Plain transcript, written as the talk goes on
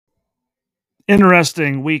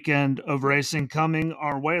Interesting weekend of racing coming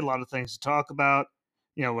our way. A lot of things to talk about.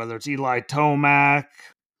 Whether it's Eli Tomac,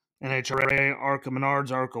 NHRA, ARCA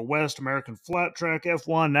Menards, ARCA West, American Flat Track,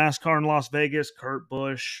 F1, NASCAR in Las Vegas, Kurt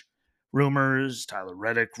Busch, rumors, Tyler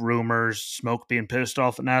Reddick, rumors, Smoke being pissed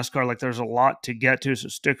off at NASCAR. There's a lot to get to, so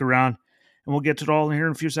stick around, and we'll get to it all here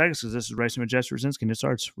in a few seconds because this is Racing with Jesse Rosinski, and it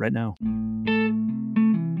starts right now.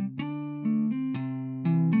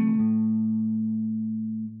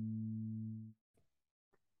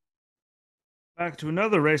 Back to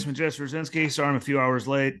another race with Jesse Rosinski. Sorry I'm a few hours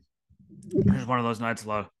late. It was one of those nights, a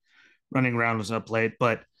lot of running around, was up late,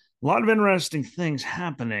 but a lot of interesting things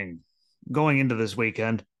happening going into this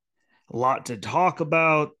weekend. A lot to talk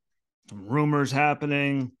about, some rumors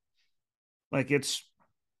happening. It's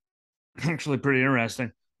actually pretty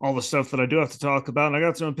interesting. All the stuff that I do have to talk about. And I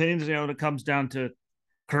got some opinions, when it comes down to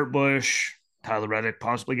Kurt Busch, Tyler Reddick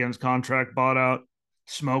possibly getting his contract bought out,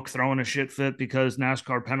 Smoke throwing a shit fit because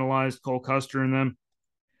NASCAR penalized Cole Custer and them.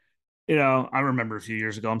 I remember a few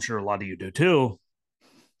years ago, I'm sure a lot of you do too.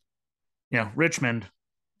 Richmond,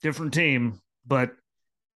 different team, but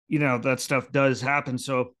that stuff does happen.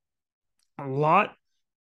 So a lot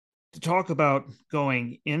to talk about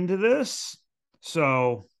going into this.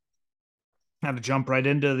 So I had to jump right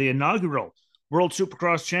into the inaugural World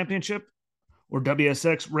Supercross Championship, or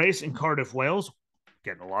WSX, race in Cardiff, Wales.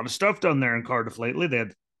 Getting a lot of stuff done there in Cardiff lately. They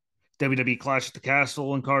had WWE Clash at the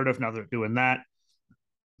Castle in Cardiff. Now they're doing that.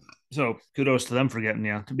 So kudos to them for getting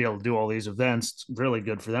to be able to do all these events. It's really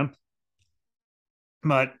good for them.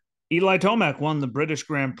 But Eli Tomac won the British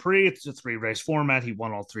Grand Prix. It's a 3-race format. He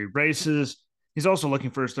won all 3 races. He's also looking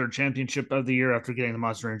for his 3rd championship of the year after getting the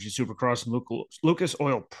Monster Energy Supercross and Lucas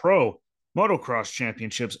Oil Pro Motocross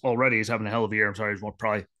championships already. He's having a hell of a year. I'm sorry, he's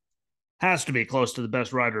probably has to be close to the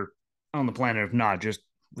best rider on the planet, if not, just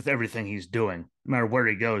with everything he's doing. No matter where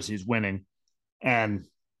he goes, he's winning. And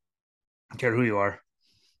I don't care who you are,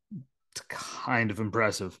 it's kind of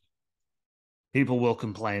impressive. People will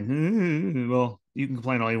complain. Well, you can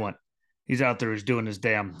complain all you want. He's out there, he's doing his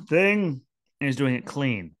damn thing, and he's doing it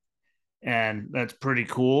clean. And that's pretty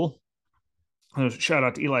cool. Shout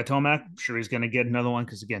out to Eli Tomac. I'm sure he's going to get another one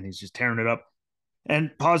because, again, he's just tearing it up.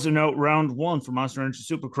 And positive note, round 1 for Monster Energy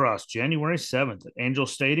Supercross, January 7th at Angel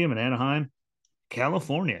Stadium in Anaheim,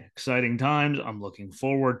 California. Exciting times. I'm looking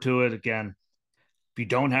forward to it. Again, if you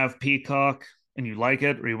don't have Peacock and you like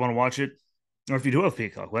it or you want to watch it, or if you do have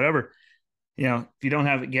Peacock, whatever, if you don't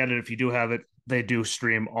have it, get it. If you do have it, they do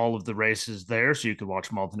stream all of the races there, so you can watch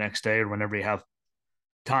them all the next day or whenever you have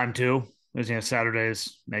time to. Because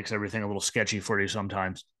Saturdays makes everything a little sketchy for you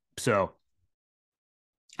sometimes. So,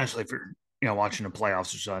 actually, if you're watching the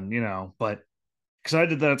playoffs or something, but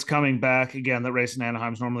excited that it's coming back. Again, that race in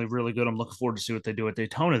Anaheim is normally really good. I'm looking forward to see what they do at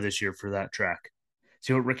Daytona this year for that track.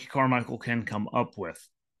 See what Ricky Carmichael can come up with.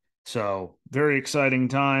 So, very exciting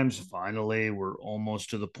times. Finally, we're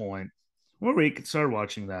almost to the point where we can start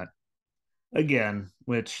watching that again,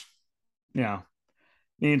 which,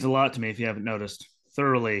 means a lot to me if you haven't noticed.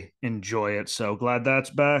 Thoroughly enjoy it. So glad that's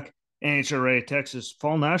back. NHRA Texas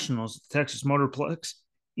Fall Nationals, Texas Motorplex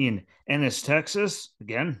in Ennis, Texas.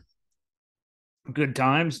 Again, good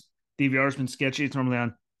times. DVR's been sketchy. It's normally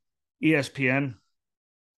on ESPN.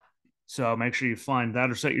 So make sure you find that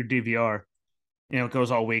or set your DVR. It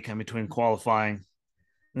goes all weekend between qualifying.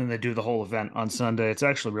 And then they do the whole event on Sunday. It's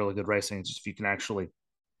actually really good racing. It's just if you can actually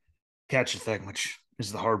catch the thing, which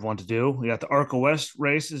is the hard one to do. We got the ARCA West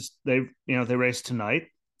races. They race tonight.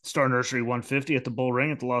 Star Nursery 150 at the Bull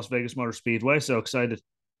Ring at the Las Vegas Motor Speedway. So excited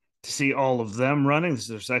to see all of them running. This is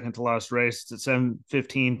their second to last race. It's at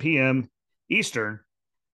 7:15 p.m. Eastern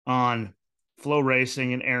on Flow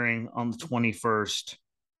Racing and airing on the 21st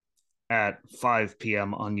at 5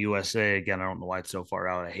 p.m. on USA. Again, I don't know why it's so far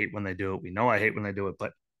out. I hate when they do it. We know I hate when they do it,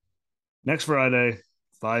 but next Friday,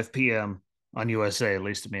 5 p.m. on USA, at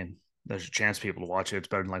least, there's a chance people to watch it. It's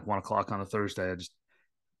better than 1 o'clock on a Thursday. It's just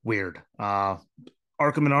weird. ARCA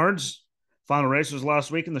Menards, final race was last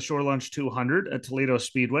week in the Shore Lunch 200 at Toledo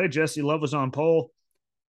Speedway. Jesse Love was on pole.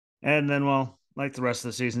 And then, like the rest of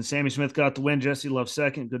the season, Sammy Smith got the win. Jesse Love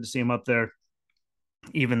second. Good to see him up there.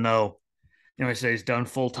 Even though, I say he's done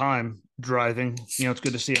full-time driving. It's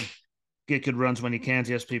good to see him get good runs when he can.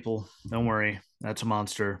 Yes, people, don't worry. That's a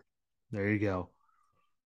monster. There you go.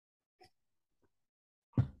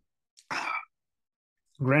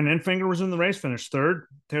 Grant Enfinger was in the race, finished 3rd.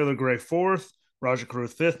 Taylor Gray 4th. Raja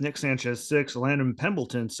Caruth 5th. Nick Sanchez 6th. Landon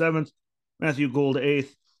Pembleton 7th. Matthew Gould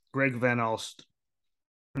 8th. Greg Van Alst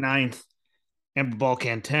 9th. Amber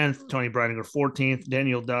Balkan 10th. Tony Breidinger 14th.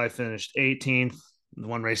 Daniel Dye finished 18th. The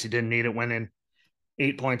one race he didn't need it, went in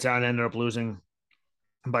 8 points out and ended up losing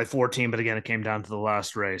by 14, but again, it came down to the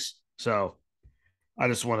last race. So I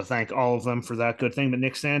just want to thank all of them for that good thing. But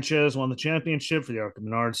Nick Sanchez won the championship for the Arca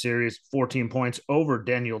Menard Series, 14 points over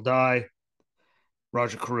Daniel Dye.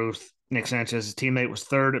 Roger Caruth, Nick Sanchez's teammate, was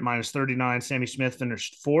third at minus 39. Sammy Smith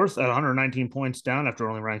finished fourth at 119 points down after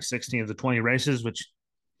only running 16 of the 20 races, which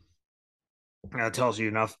tells you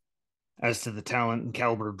enough as to the talent and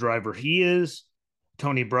caliber of driver he is.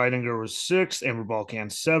 Tony Breidinger was sixth, Amber Balkan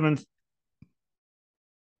seventh,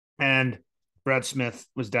 and Brad Smith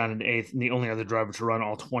was down in eighth, and the only other driver to run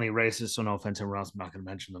all 20 races. So no offense, everyone else, I'm not going to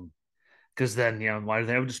mention them because then, why do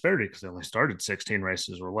they have a disparity? Because they only started 16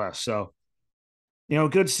 races or less. So,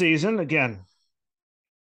 good season. Again,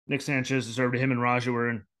 Nick Sanchez deserved it. Him and Raja were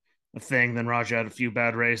in a thing. Then Raja had a few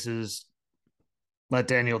bad races. Let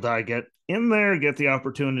Daniel Dye get in there, get the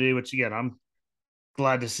opportunity, which again, I'm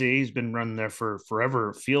glad to see. He's been running there for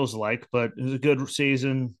forever, it feels like, but it was a good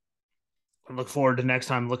season. I look forward to next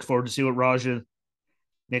time. Look forward to see what Raja,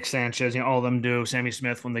 Nick Sanchez, all of them do. Sammy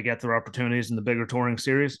Smith when they get their opportunities in the bigger touring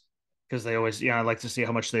series, because they always, I like to see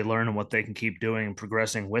how much they learn and what they can keep doing and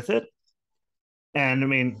progressing with it. And I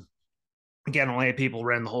mean, again, only 8 people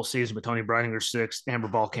ran the whole season, but Tony Breidinger sixth, Amber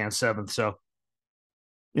Balkan seventh. So,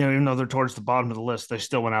 even though they're towards the bottom of the list, they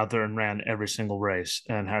still went out there and ran every single race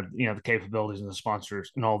and had, the capabilities and the sponsors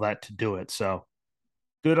and all that to do it. So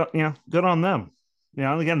good, good on them.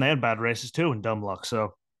 Again, they had bad races too and dumb luck.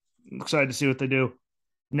 So I'm excited to see what they do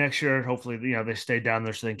next year. Hopefully, they stay down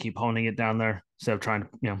there so they can keep honing it down there instead of trying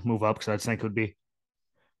to, move up, because I think it would be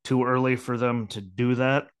too early for them to do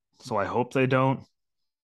that. So I hope they don't.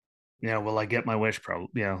 Will I get my wish?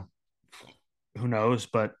 Probably, who knows?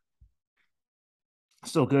 But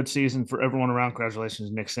still good season for everyone around.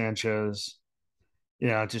 Congratulations, Nick Sanchez.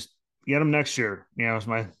 Just get him next year. It's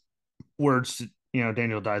my words to,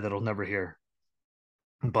 Daniel Dye that'll never hear.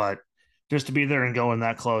 But just to be there and going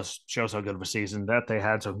that close shows how good of a season that they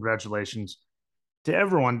had. So congratulations to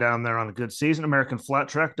everyone down there on a good season. American Flat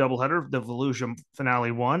Track doubleheader, the Volusia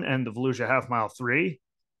Finale 1 and the Volusia Half Mile 3.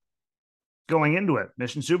 Going into it,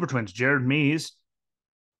 Mission Super Twins, Jared Mees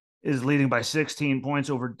is leading by 16 points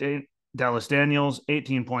over Dallas Daniels,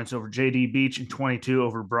 18 points over JD Beach, and 22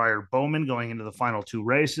 over Briar Bowman going into the final 2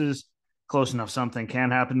 races. Close enough, something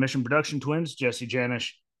can happen. Mission Production Twins, Jesse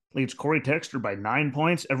Janish leads Corey Texter by 9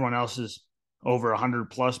 points. Everyone else is over 100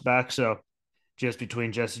 plus back. So just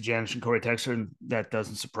between Jesse Janish and Corey Texter, and that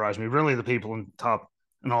doesn't surprise me. Really, the people in top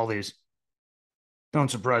in all these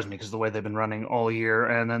don't surprise me because of the way they've been running all year.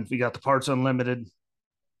 And then we got the Parts Unlimited,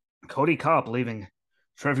 Cody Kopp leaving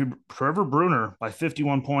Trevor Bruner by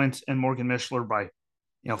 51 points and Morgan Mishler by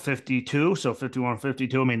 52. So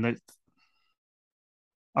 51-52. I mean,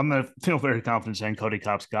 I'm going to feel very confident saying Cody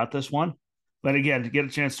Kopp's got this one. But again, to get a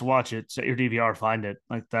chance to watch it, set your DVR, find it.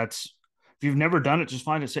 Like that's, if you've never done it, just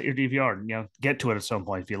find it, set your DVR, and get to it at some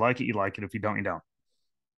point. If you like it, you like it. If you don't, you don't.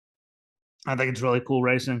 I think it's really cool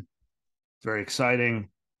racing. It's very exciting,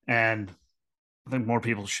 and I think more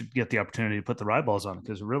people should get the opportunity to put their eyeballs on it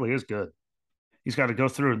because it really is good. He's got to go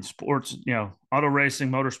through in sports, auto racing,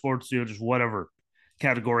 motorsports, just whatever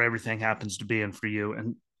category everything happens to be in for you,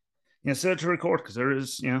 and set it to record because there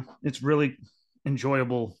is, it's really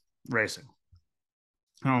enjoyable racing.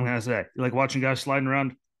 How am I gonna say? You like watching guys sliding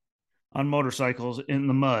around on motorcycles in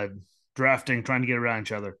the mud, drafting, trying to get around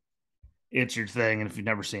each other. It's your thing, and if you've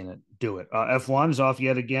never seen it, do it. F1 is off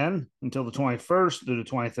yet again until the 21st through the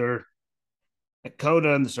 23rd at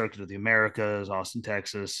COTA and the Circuit of the Americas, Austin,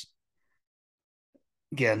 Texas.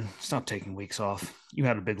 Again, stop taking weeks off. You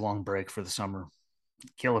had a big long break for the summer.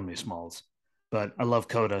 Killing me, Smalls. But I love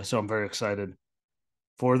COTA, so I'm very excited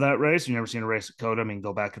for that race. If you've never seen a race at COTA, I mean,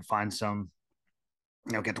 go back and find some.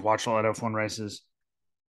 Get to watch all that F1 races.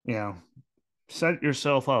 Set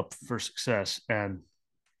yourself up for success, and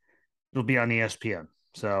it'll be on ESPN.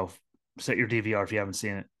 So set your DVR if you haven't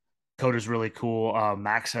seen it. COTA's really cool.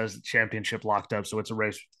 Max has the championship locked up, so it's a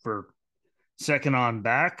race for second on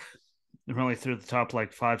back. They're only through the top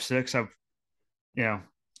like 5, 6.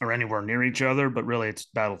 Are anywhere near each other, but really it's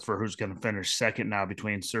battle for who's going to finish second now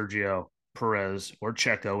between Sergio Perez or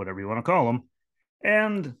Checo, whatever you want to call him,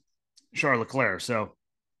 and Charles Leclerc. So,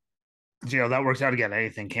 that works out again.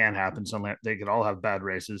 Anything can happen. So they could all have bad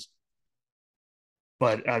races.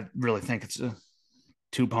 But I really think it's a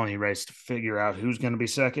 2-pony race to figure out who's going to be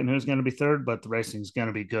second, who's going to be third, but the racing is going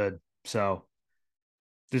to be good. So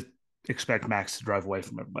just expect Max to drive away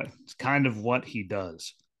from everybody. It's kind of what he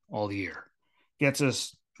does all year. Gets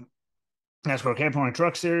us NASCAR California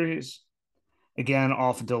Truck Series. Again,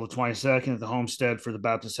 off until the 22nd at the Homestead for the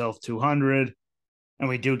Baptist Health 200. And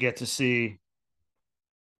we do get to see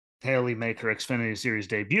Haley make her Xfinity Series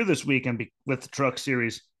debut this weekend with the Truck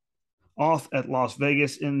Series off at Las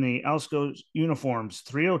Vegas in the Alsco uniforms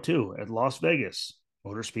 302 at Las Vegas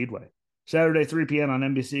Motor Speedway. Saturday, 3 p.m. on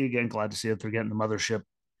NBC. Again, glad to see that they're getting the mothership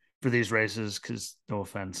for these races because, no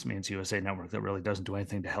offense, means USA Network that really doesn't do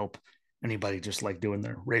anything to help anybody just like doing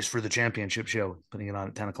their race for the championship show, putting it on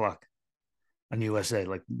at 10 o'clock on USA.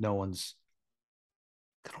 Like, no one's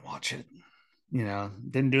going to watch it.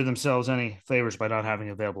 Didn't do themselves any favors by not having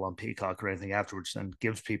it available on Peacock or anything afterwards, and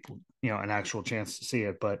gives people, an actual chance to see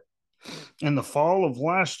it. But in the fall of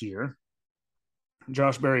last year,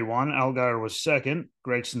 Josh Berry won. Allgaier was second.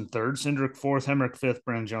 Gregson third. Cindric fourth. Hemrick fifth.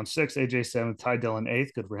 Brandon Jones sixth. AJ seventh. Ty Dillon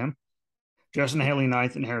eighth. Good for him. Justin Haley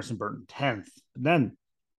ninth. And Harrison Burton 10th. But then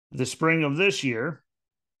the spring of this year,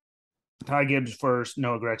 Ty Gibbs first.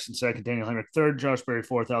 Noah Gregson second. Daniel Hemrick third. Josh Berry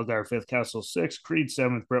fourth. Allgaier fifth. Castle sixth. Creed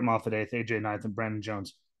seventh. Brett Moffitt eighth. AJ ninth. And Brandon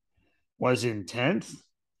Jones was in 10th.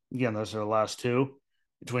 Again, those are the last two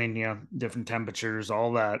between, different temperatures,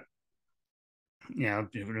 all that. We know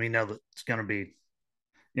that it's going to be,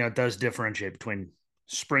 it does differentiate between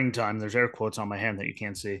springtime. There's air quotes on my hand that you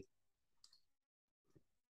can't see.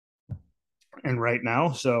 And right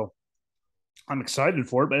now, so I'm excited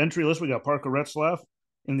for it. But entry list, we got Parker Retzlaff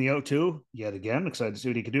in the 02 yet again. Excited to see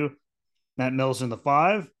what he could do. Matt Mills in the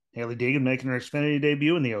 5. Haley Deegan making her Xfinity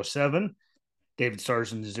debut in the 07. David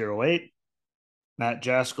Stars in the 08. Matt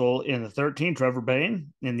Jaskol in the 13. Trevor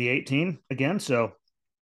Bain in the 18 again. So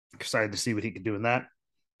excited to see what he could do in that.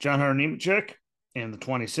 John Hunter Nemechek in the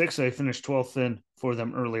 26. They finished 12th in for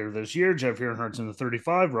them earlier this year. Jeff Earhart's in the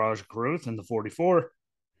 35. Raj Caruth in the 44.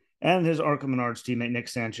 And his Arca Menards teammate Nick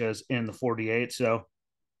Sanchez in the 48. So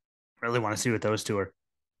really want to see what those two are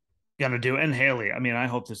going to do. And Haley, I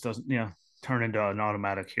hope this doesn't, turn into an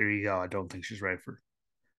automatic, here you go. I don't think she's ready for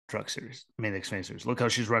Truck Series. The Xfinity Series. Look how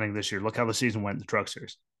she's running this year. Look how the season went in the Truck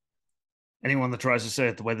Series. Anyone that tries to say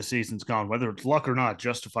it the way the season's gone, whether it's luck or not,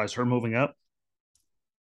 justifies her moving up,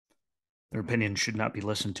 their opinion should not be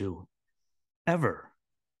listened to ever.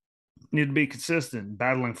 Need to be consistent,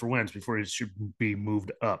 battling for wins before he should be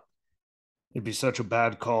moved up. It'd be such a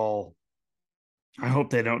bad call. I hope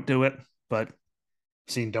they don't do it, but I've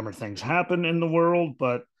seen dumber things happen in the world.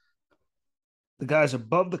 But the guys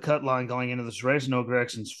above the cut line going into this race, Noah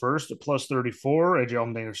Gregson's first at plus 34, AJ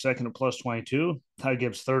Allmendinger second at plus 22, Ty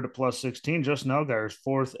Gibbs third at plus 16, Justin Allgaier's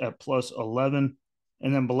fourth at plus 11.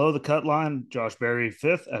 And then below the cut line, Josh Berry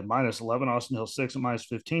fifth at minus 11, Austin Hill sixth at minus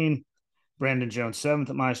 15, Brandon Jones seventh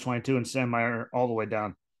at minus 22, and Sam Meyer all the way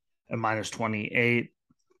down at minus 28.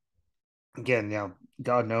 Again,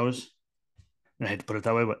 God knows, I hate to put it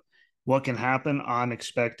that way, but what can happen? I'm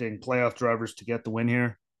expecting playoff drivers to get the win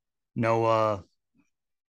here. Noah,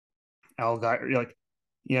 Allgaier,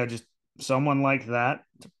 just someone like that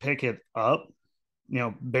to pick it up.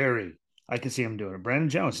 Barry, I can see him doing it. Brandon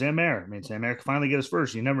Jones, Sam Mayer. Sam Mayer can finally get his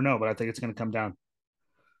first. You never know, but I think it's going to come down.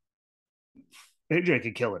 AJ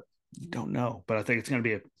could kill it. You don't know, but I think it's going to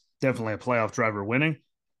be definitely a playoff driver winning.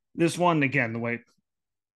 This one, again, the way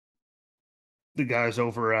the guys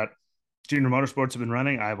over at Junior Motorsports have been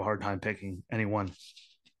running, I have a hard time picking anyone,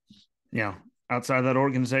 outside of that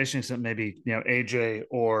organization, except maybe, AJ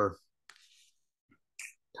or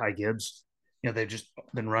Ty Gibbs. They've just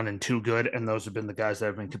been running too good, and those have been the guys that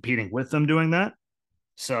have been competing with them doing that.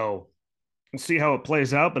 So we'll see how it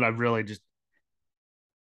plays out, but I've really just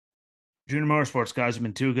Junior Motorsports guys have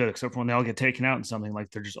been too good, except for when they all get taken out in something,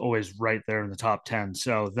 like they're just always right there in the top 10.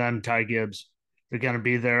 So then Ty Gibbs, they're going to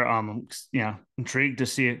be there. Intrigued to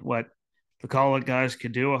see what the Call-It guys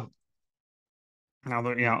could do. Now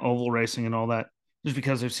they're, oval racing and all that, just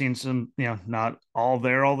because I've seen some, not all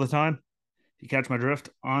there all the time. You catch my drift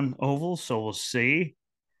on oval, so we'll see.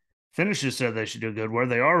 Finishes said they should do good. Where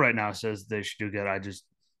they are right now says they should do good. I just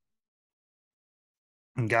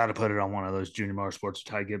got to put it on one of those Junior Motorsports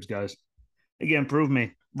Ty Gibbs guys. Again, prove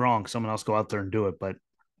me wrong. Someone else go out there and do it, but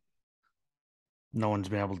no one's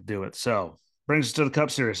been able to do it. So brings us to the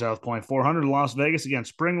Cup Series, South Point 400 Las Vegas, again,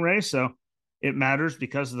 spring race. So it matters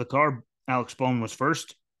because of the car. Alex Bowman was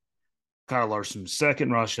first. Kyle Larson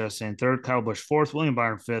second, Ross Chastain third, Kyle Busch fourth, William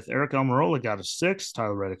Byron fifth, Eric Almirola got a sixth,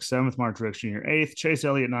 Tyler Reddick seventh, Martin Truex Jr. eighth, Chase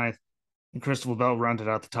Elliott ninth, and Christopher Bell rounded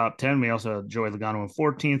out the top 10. We also had Joey Logano in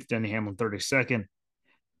 14th, Denny Hamlin 32nd,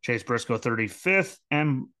 Chase Briscoe 35th,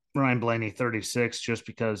 and Ryan Blaney 36th, just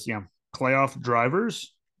because, playoff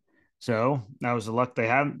drivers. So that was the luck they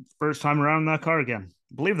had first time around in that car again.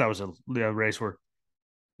 I believe that was a race where,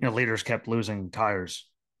 leaders kept losing tires.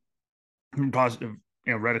 Positive.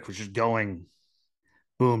 Reddick was just going,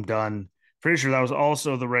 boom, done. Pretty sure that was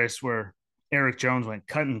also the race where Eric Jones went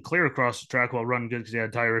cutting clear across the track while running good because he had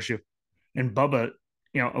a tire issue. And Bubba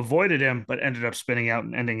avoided him, but ended up spinning out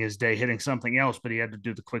and ending his day hitting something else. But he had to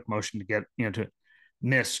do the quick motion to get, to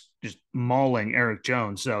miss just mauling Eric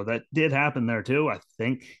Jones. So that did happen there too. I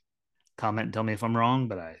think. Comment and tell me if I'm wrong,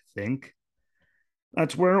 but I think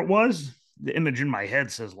that's where it was. The image in my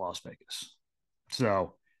head says Las Vegas.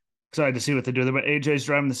 So excited to see what they do there. But AJ's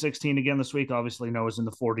driving the 16 again this week. Obviously, Noah's in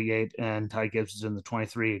the 48 and Ty Gibbs is in the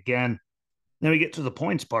 23 again. Then we get to the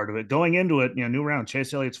points part of it. Going into it, new round.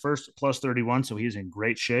 Chase Elliott's first at plus 31, so he's in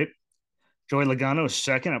great shape. Joey Logano is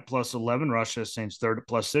second at plus 11. Ross Chastain's third at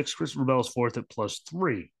plus 6. Christopher Bell is fourth at plus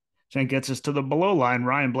 3. So that gets us to the below line.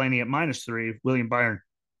 Ryan Blaney at minus 3. William Byron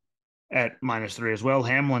at minus 3 as well.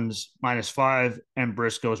 Hamlin's minus 5 and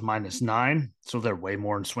Briscoe's minus 9. So they're way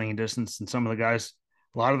more in swinging distance than some of the guys,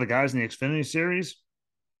 a lot of the guys in the Xfinity series.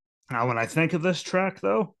 Now, when I think of this track,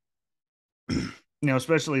 though,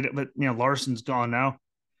 especially, but, Larson's gone now.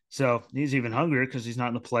 So he's even hungrier because he's not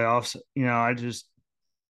in the playoffs. I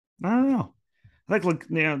don't know. I think,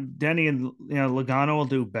 Denny and, Logano will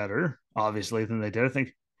do better, obviously, than they did. I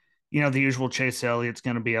think, the usual Chase Elliott's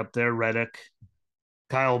going to be up there, Reddick,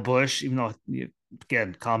 Kyle Busch, even though,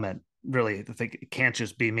 again, comment, really, I think it can't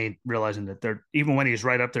just be me realizing that they're, even when he's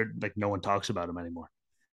right up there, like no one talks about him anymore.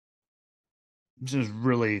 This is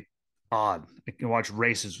really odd. I can watch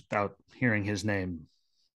races without hearing his name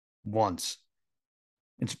once.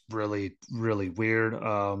 It's really, really weird.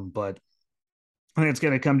 But I think it's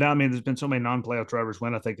going to come down. I mean, there's been so many non-playoff drivers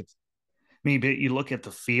win. I think it's but you look at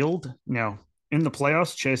the field, in the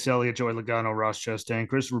playoffs, Chase Elliott, Joey Logano, Ross Chastain,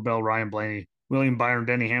 Christopher Bell, Ryan Blaney, William Byron,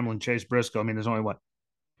 Denny Hamlin, Chase Briscoe. I mean, there's only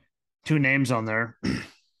two names on there.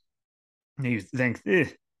 You think,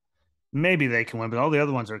 maybe they can win, but all the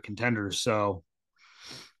other ones are contenders. So,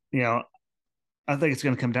 I think it's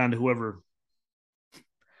going to come down to whoever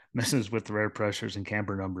messes with the rare pressures and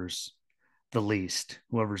camper numbers the least.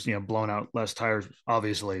 Whoever's, blown out less tires,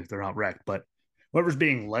 obviously, if they're not wrecked, but whoever's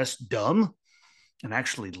being less dumb and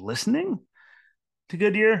actually listening to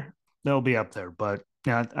Goodyear, they'll be up there. But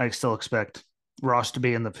I still expect Ross to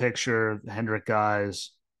be in the picture, the Hendrick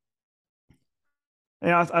guys.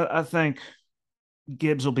 I think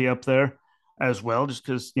Gibbs will be up there as well, just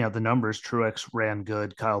because, the numbers. Truex ran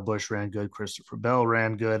good, Kyle Busch ran good, Christopher Bell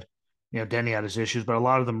ran good. Denny had his issues, but a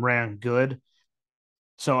lot of them ran good.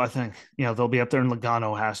 So I think, they'll be up there, and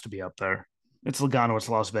Logano has to be up there. It's Logano, it's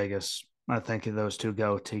Las Vegas. I think those two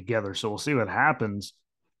go together. So we'll see what happens.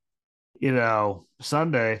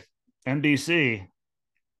 Sunday, NBC.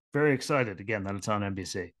 Very excited again that it's on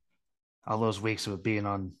NBC. All those weeks of it being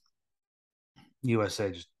on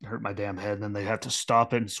USA just hurt my damn head. And then they'd have to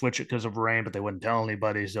stop it and switch it because of rain, but they wouldn't tell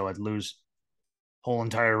anybody. So I'd lose whole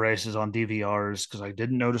entire races on DVRs because I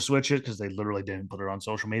didn't know to switch it because they literally didn't put it on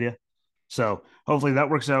social media. So hopefully that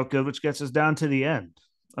works out good, which gets us down to the end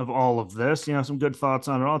of all of this. Some good thoughts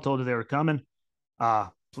on it all. I told you they were coming.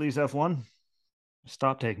 Please, F1,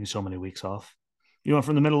 stop taking so many weeks off. You went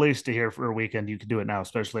from the Middle East to here for a weekend. You could do it now,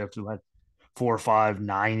 especially after like 4, 5,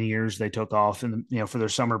 9 years they took off and for their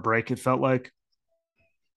summer break. It felt like,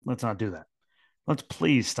 let's not do that. Let's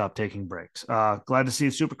please stop taking breaks. Glad to see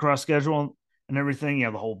the Supercross schedule and everything.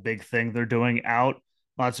 The whole big thing they're doing out.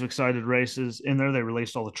 Lots of excited races in there. They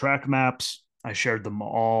released all the track maps. I shared them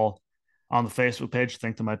all on the Facebook page. I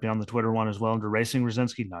think they might be on the Twitter one as well under Racing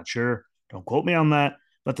Rosinski. Not sure. Don't quote me on that,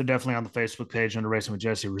 but they're definitely on the Facebook page under Racing with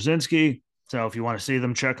Jesse Rosinski. So if you want to see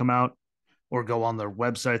them, check them out or go on their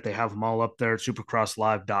website. They have them all up there at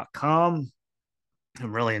supercrosslive.com.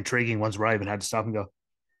 And really intriguing ones where I even had to stop and go,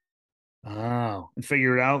 oh, and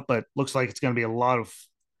figure it out. But looks like it's going to be a lot of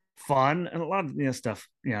fun and a lot of stuff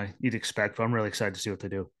you'd expect. But I'm really excited to see what they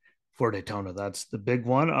do for Daytona. That's the big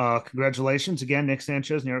one. Congratulations again, Nick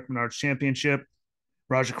Sanchez, New York Menards Championship.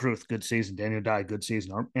 Roger Cruth, good season. Daniel Dye, good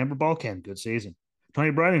season. Amber Balkan, good season.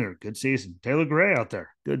 Tony Breidinger, good season. Taylor Gray out there,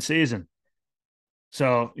 good season.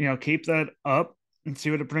 So, keep that up and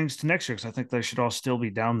see what it brings to next year, because I think they should all still be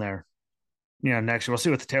down there. Next year. We'll see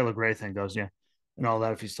what the Taylor Gray thing goes, and all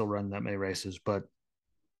that if he's still running that many races. But,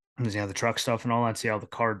 the truck stuff and all that, see how the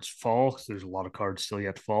cards fall, because there's a lot of cards still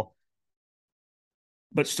yet to fall.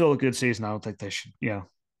 But still a good season. I don't think they should,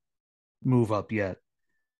 move up yet.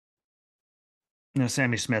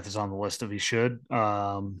 Sammy Smith is on the list if he should.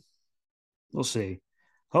 We'll see.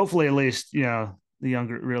 Hopefully, at least, the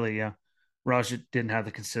younger, really, Raj didn't have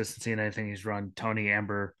the consistency in anything he's run. Tony,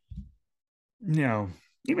 Amber, even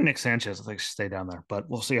Nick Sanchez, I think, should stay down there. But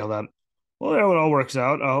we'll see how that, how it all works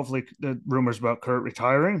out. Hopefully, the rumors about Kurt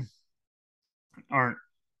retiring aren't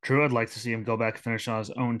true. I'd like to see him go back and finish on his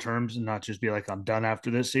own terms and not just be like, I'm done after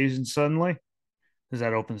this season suddenly, because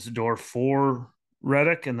that opens the door for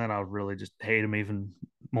Reddick, and then I'll really just hate him even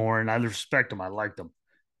more. And I respect him. I liked him.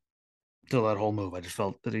 to that whole move. I just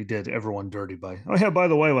felt that he did everyone dirty by, oh yeah, by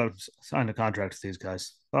the way, I signed a contract with these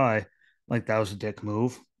guys. Bye. Like that was a dick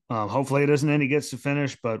move. Hopefully it isn't any gets to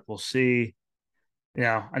finish, but we'll see.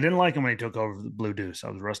 Yeah, I didn't like him when he took over the Blue Deuce. I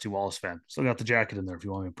was a Rusty Wallace fan. Still got the jacket in there if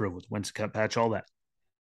you want me to prove with Winston cut patch, all that.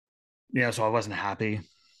 Yeah, so I wasn't happy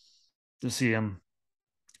to see him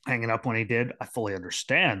hanging up when he did. I fully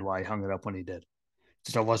understand why he hung it up when he did.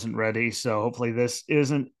 Just I wasn't ready. So hopefully this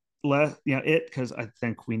isn't less, it because I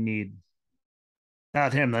think we need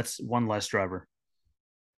not him. That's one less driver,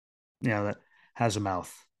 that has a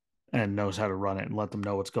mouth and knows how to run it and let them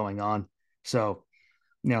know what's going on. So,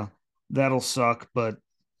 you know, that'll suck, but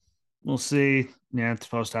we'll see. Yeah, it's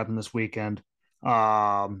supposed to happen this weekend.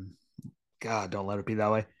 Um, God, don't let it be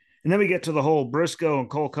that way. And then we get to the whole Briscoe and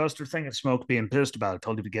Cole Custer thing and Smoke being pissed about it.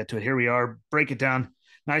 Told you to get to it. Here we are. Break it down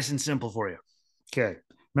nice and simple for you. Okay.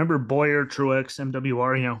 Remember Boyer, Truex,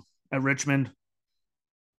 MWR, at Richmond?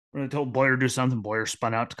 When I told Boyer to do something, Boyer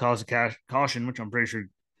spun out to cause a caution, which I'm pretty sure,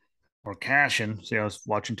 or cashing. See, I was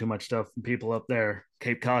watching too much stuff from people up there,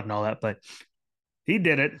 Cape Cod and all that, but he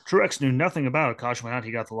did it. Truex knew nothing about it. Caution went out.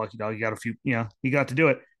 He got the lucky dog. He got a few, he got to do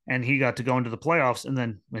it. And he got to go into the playoffs. And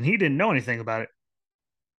then when he didn't know anything about it,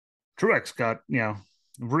 Truex got,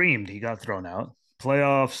 reamed. He got thrown out.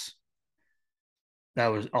 Playoffs. That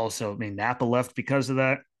was also, Napa left because of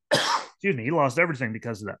that. Excuse me. He lost everything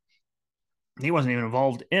because of that. He wasn't even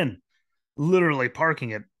involved in literally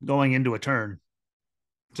parking it going into a turn.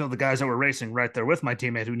 So the guys that were racing right there with my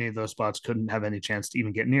teammate who needed those spots couldn't have any chance to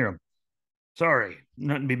even get near him. Sorry,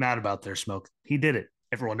 nothing to be mad about there, Smoke. He did it.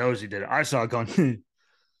 Everyone knows he did it. I saw it going,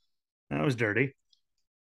 that was dirty.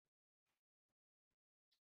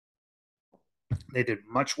 They did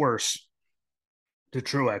much worse to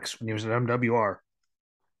Truex when he was at MWR.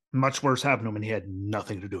 Much worse happened to him, and he had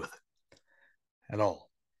nothing to do with it at all.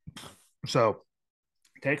 So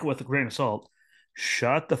take it with a grain of salt.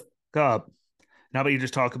 Shut the fuck up. Now, but you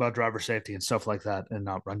just talk about driver safety and stuff like that and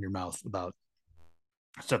not run your mouth about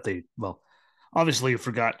stuff they, well, obviously you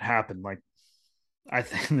forgot happened. Like, I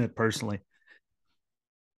think that personally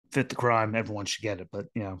fit the crime. Everyone should get it. But,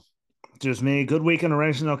 just me. Good weekend of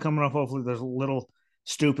racing, though, coming up. Hopefully there's a little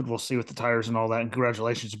stupid. We'll see with the tires and all that. And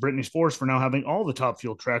congratulations to Brittany Sports for now having all the top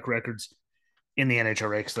fuel track records in the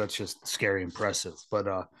NHRA, because that's just scary impressive.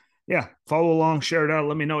 But yeah, follow along, share it out,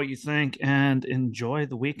 let me know what you think, and enjoy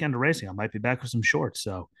the weekend of racing. I might be back with some shorts,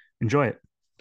 so enjoy it.